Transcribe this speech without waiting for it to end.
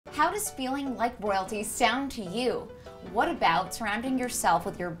How does feeling like royalty sound to you? What about surrounding yourself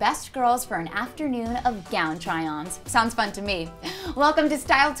with your best girls for an afternoon of gown try-ons? Sounds fun to me. Welcome to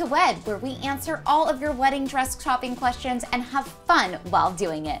Style to Wed, where we answer all of your wedding dress shopping questions and have fun while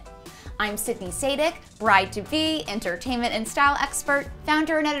doing it. I'm Sydney Sadik, bride-to-be, entertainment and style expert,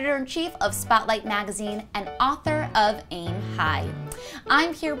 founder and editor-in-chief of Spotlight Magazine, and author of Aim High.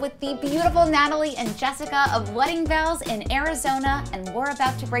 I'm here with the beautiful Natalie and Jessica of Wedding Bells in Arizona, and we're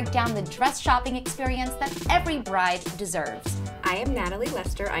about to break down the dress shopping experience that every bride deserves. I am Natalie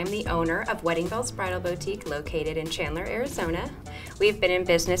Lester. I'm the owner of Wedding Bells Bridal Boutique located in Chandler, Arizona. We've been in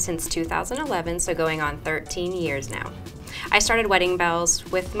business since 2011, so going on 13 years now. I started Wedding Bells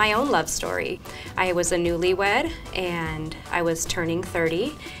with my own love story. I was a newlywed and I was turning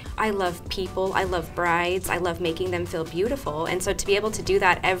 30. I love people, I love brides, I love making them feel beautiful, and so to be able to do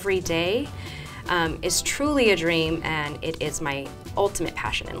that every day is truly a dream, and it is my ultimate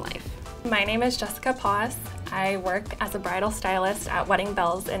passion in life. My name is Jessica Poss. I work as a bridal stylist at Wedding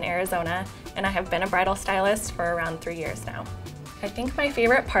Bells in Arizona, and I have been a bridal stylist for around 3 years now. I think my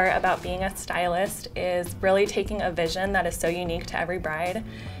favorite part about being a stylist is really taking a vision that is so unique to every bride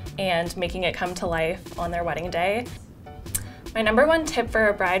and making it come to life on their wedding day. My number one tip for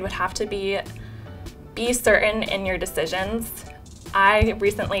a bride would have to be certain in your decisions. I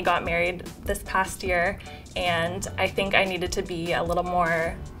recently got married this past year, and I think I needed to be a little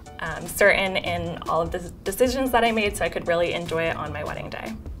more certain in all of the decisions that I made so I could really enjoy it on my wedding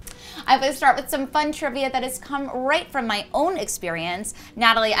day. I'm going to start with some fun trivia that has come right from my own experience.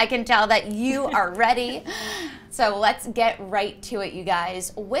 Natalie, I can tell that you are ready. So let's get right to it, you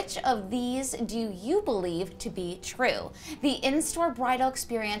guys. Which of these do you believe to be true? The in-store bridal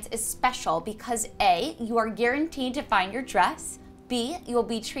experience is special because A, you are guaranteed to find your dress. B, you will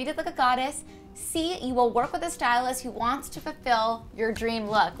be treated like a goddess. C, you will work with a stylist who wants to fulfill your dream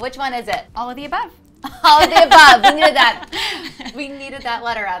look. Which one is it? All of the above. All of the above. We needed that. We needed that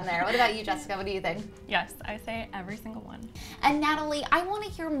letter on there. What about you, Jessica? What do you think? Yes, I say every single one. And Natalie, I want to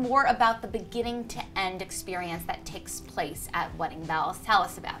hear more about the beginning to end experience that takes place at Wedding Bells. Tell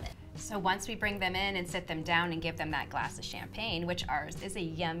us about it. So once we bring them in and sit them down and give them that glass of champagne, which ours is a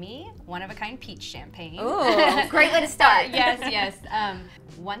yummy, one-of-a-kind peach champagne. Ooh, great way to start. Yes.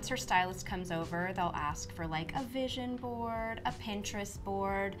 Once her stylist comes over, they'll ask for like a vision board, a Pinterest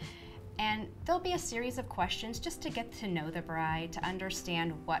board, and there'll be a series of questions just to get to know the bride, to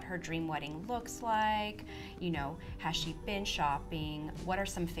understand what her dream wedding looks like. You know, has she been shopping? What are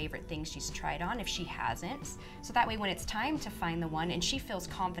some favorite things she's tried on if she hasn't? So that way when it's time to find the one and she feels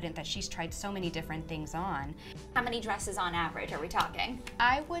confident that she's tried so many different things on. How many dresses on average are we talking?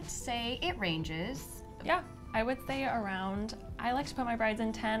 I would say it ranges. Yeah, I would say around, I like to put my brides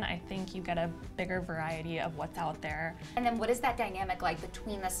in 10. I think you get a bigger variety of what's out there. And then what is that dynamic like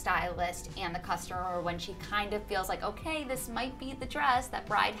between the stylist and the customer when she kind of feels like, okay, this might be the dress? That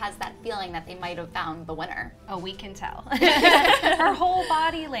bride has that feeling that they might have found the winner. Oh, we can tell. Her whole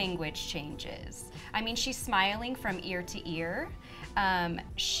body language changes. I mean, she's smiling from ear to ear.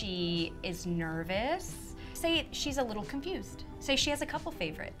 She is nervous. Say she's a little confused. Say she has a couple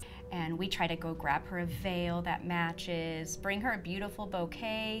favorites. And we try to go grab her a veil that matches, bring her a beautiful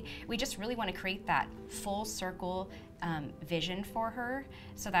bouquet. We just really want to create that full circle vision for her,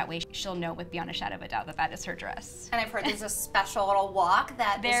 so that way she'll know with beyond a shadow of a doubt that that is her dress. And I've heard there's a special little walk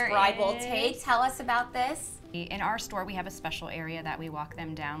that this bride will take. Tell us about this. In our store, we have a special area that we walk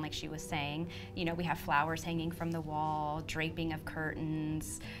them down, like she was saying. You know, we have flowers hanging from the wall, draping of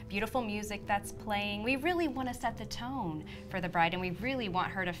curtains, beautiful music that's playing. We really want to set the tone for the bride, and we really want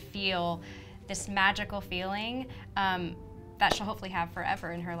her to feel this magical feeling that she'll hopefully have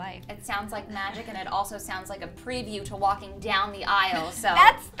forever in her life. It sounds like magic, and it also sounds like a preview to walking down the aisle. So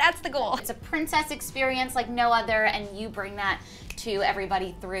that's the goal. It's a princess experience like no other, and you bring that to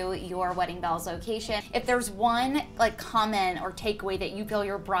everybody through your Wedding Bells location. If there's one like comment or takeaway that you feel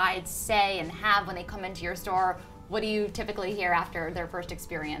your brides say and have when they come into your store, what do you typically hear after their first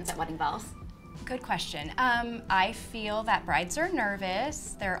experience at Wedding Bells? Good question. I feel that brides are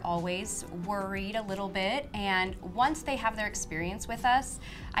nervous. They're always worried a little bit, and once they have their experience with us,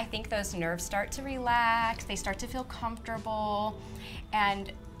 I think those nerves start to relax, they start to feel comfortable,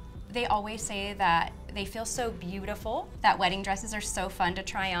 and they always say that they feel so beautiful, that wedding dresses are so fun to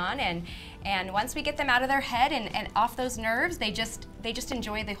try on, and once we get them out of their head and off those nerves, they just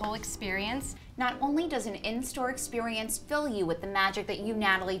enjoy the whole experience. Not only does an in-store experience fill you with the magic that you,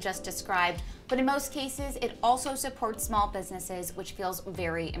 Natalie, just described, but in most cases, it also supports small businesses, which feels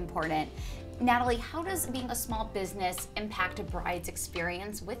very important. Natalie, how does being a small business impact a bride's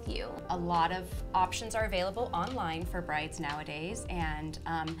experience with you? A lot of options are available online for brides nowadays, and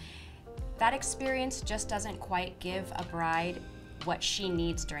that experience just doesn't quite give a bride what she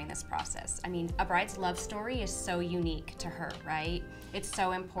needs during this process. I mean, a bride's love story is so unique to her, right? It's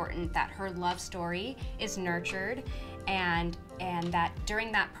so important that her love story is nurtured, and that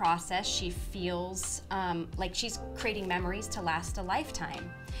during that process she feels like she's creating memories to last a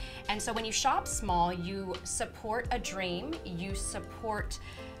lifetime. And so when you shop small, you support a dream, you support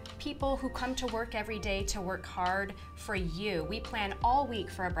people who come to work every day to work hard for you. We plan all week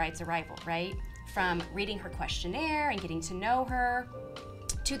for a bride's arrival, right? From reading her questionnaire and getting to know her,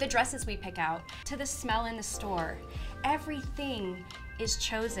 to the dresses we pick out, to the smell in the store. Everything is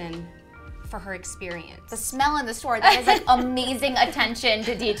chosen for her experience. The smell in the store, that is like amazing attention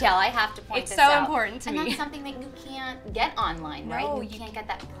to detail. I have to point it's this out. It's so important to me. And that's something that you can't get online, right? No, you can't get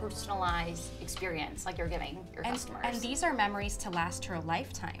that personalized experience like you're giving your customers. And these are memories to last her a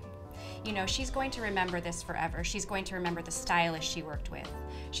lifetime. You know, she's going to remember this forever. She's going to remember the stylist she worked with.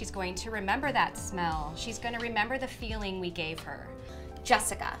 She's going to remember that smell. She's going to remember the feeling we gave her.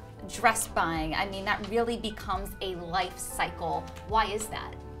 Jessica, dress buying, I mean, that really becomes a life cycle. Why is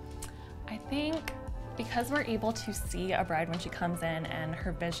that? I think because we're able to see a bride when she comes in and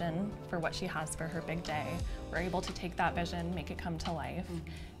her vision for what she has for her big day, we're able to take that vision, make it come to life.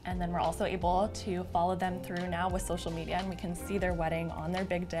 And then we're also able to follow them through now with social media, and we can see their wedding on their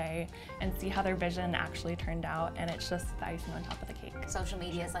big day and see how their vision actually turned out, and it's just the icing on top of the cake. Social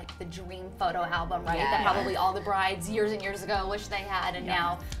media is like the dream photo album, right? Yeah. That probably all the brides years and years ago wish they had, and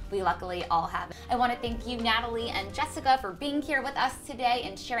now we luckily all have it. I want to thank you, Natalie and Jessica, for being here with us today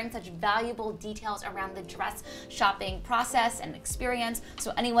and sharing such valuable details around the dress shopping process and experience.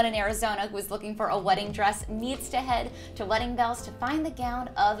 So anyone in Arizona who is looking for a wedding dress needs to head to Wedding Bells to find the gown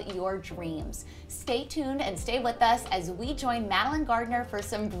of your dreams. Stay tuned and stay with us as we join Madeline Gardner for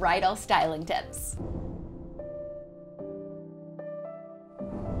some bridal styling tips.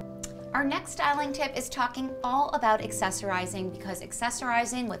 Our next styling tip is talking all about accessorizing, because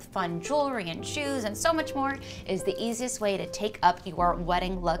accessorizing with fun jewelry and shoes and so much more is the easiest way to take up your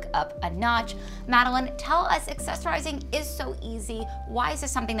wedding look up a notch. Madeline, tell us, accessorizing is so easy. Why is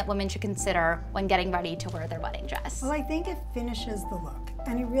this something that women should consider when getting ready to wear their wedding dress? Well, I think it finishes the look,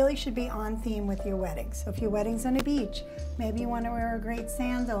 and it really should be on theme with your wedding. So if your wedding's on a beach, maybe you want to wear a great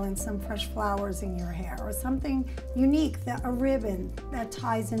sandal and some fresh flowers in your hair, or something unique, a ribbon that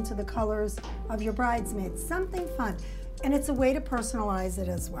ties into the colors of your bridesmaids, something fun. And it's a way to personalize it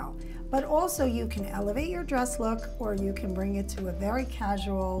as well. But also you can elevate your dress look, or you can bring it to a very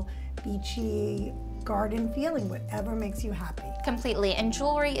casual, beachy, garden feeling, whatever makes you happy. Completely, and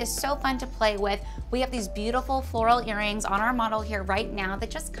jewelry is so fun to play with. We have these beautiful floral earrings on our model here right now that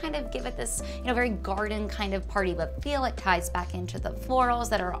just kind of give it this, very garden kind of party look feel. It ties back into the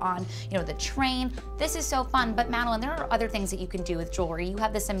florals that are on, the train. This is so fun. But Madeline, there are other things that you can do with jewelry. You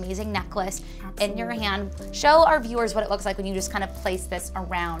have this amazing necklace in your hand. Show our viewers what it looks like when you just kind of place this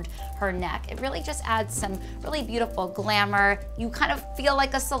around her neck. It really just adds some really beautiful glamour. You kind of feel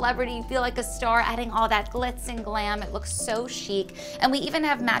like a celebrity, you feel like a star, adding all that glitz and glam. It looks so chic. And we even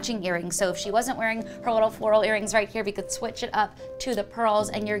have matching earrings. So if she wasn't wearing her little floral earrings right here, we could switch it up to the pearls,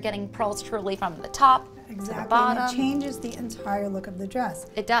 and you're getting pearls truly from the top to the bottom. And it changes the entire look of the dress.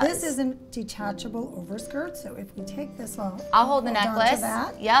 It does. This is a detachable overskirt, so if we take this off, I'll hold the on to necklace.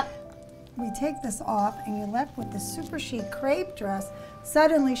 that. Yep. We take this off, and you're left with this super chic crepe dress.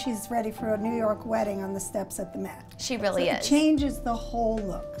 Suddenly she's ready for a New York wedding on the steps at the Met. She really is. It changes the whole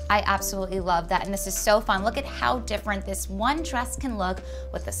look. I absolutely love that, and this is so fun. Look at how different this one dress can look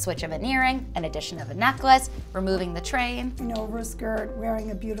with the switch of an earring, an addition of a necklace, removing the train. An overskirt,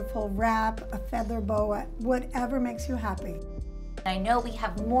 wearing a beautiful wrap, a feather boa, whatever makes you happy. I know we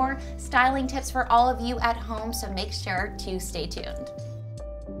have more styling tips for all of you at home, so make sure to stay tuned.